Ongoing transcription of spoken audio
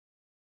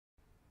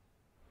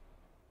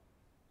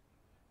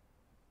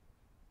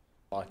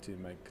I like to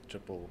make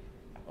triple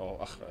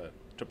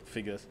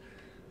figures,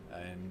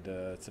 and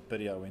it's a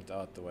pity I went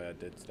out the way I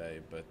did today,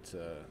 but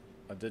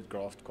I did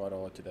graft quite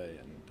hard today,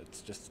 and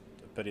it's just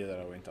a pity that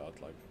I went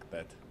out like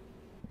that.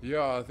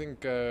 Yeah, I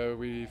think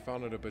we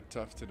found it a bit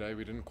tough today.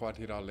 We didn't quite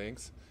hit our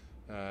lengths.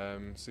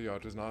 So yeah,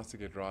 it was nice to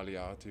get Rilee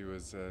out. He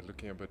was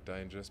looking a bit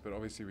dangerous, but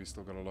obviously we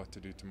still got a lot to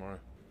do tomorrow.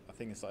 I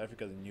think in South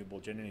Africa the new ball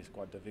generally is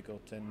quite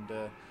difficult, and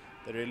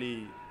they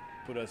really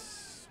put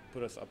us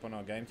up on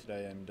our game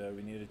today, and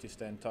we needed to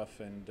stand tough,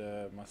 and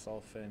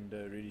myself and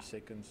Rilee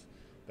seconds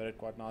batted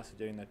quite nicely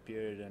during that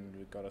period, and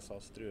we got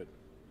ourselves through it.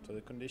 So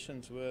the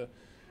conditions were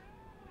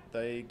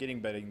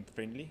getting batting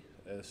friendly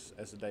as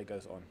the day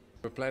goes on.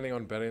 We're planning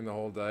on batting the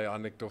whole day. I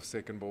nicked off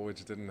second ball,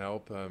 which didn't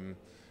help.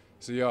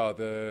 So yeah,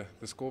 the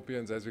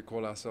Scorpions, as we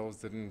call ourselves,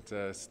 didn't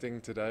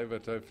sting today,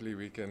 but hopefully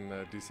we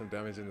can do some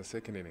damage in the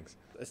second innings.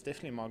 It's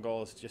definitely my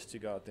goal is just to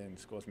go out there and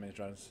score as many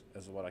runs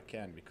as what I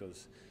can,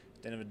 because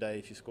at the end of the day,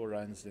 if you score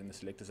runs, then the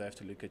selectors have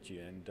to look at you,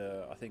 and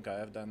I think I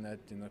have done that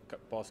in the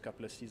past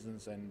couple of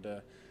seasons, and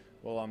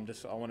well,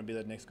 I want to be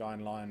the next guy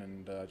in line,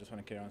 and I just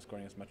want to carry on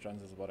scoring as much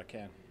runs as what I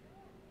can.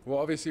 Well,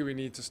 obviously we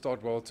need to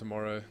start well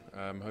tomorrow.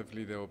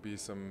 Hopefully there will be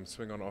some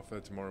swing on offer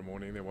tomorrow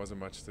morning. There wasn't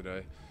much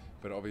today,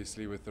 but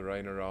obviously with the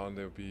rain around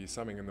there will be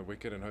something in the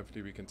wicket, and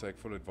hopefully we can take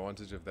full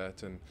advantage of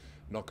that and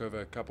knock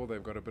over a couple.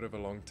 They've got a bit of a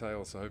long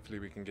tail, so hopefully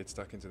we can get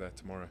stuck into that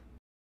tomorrow.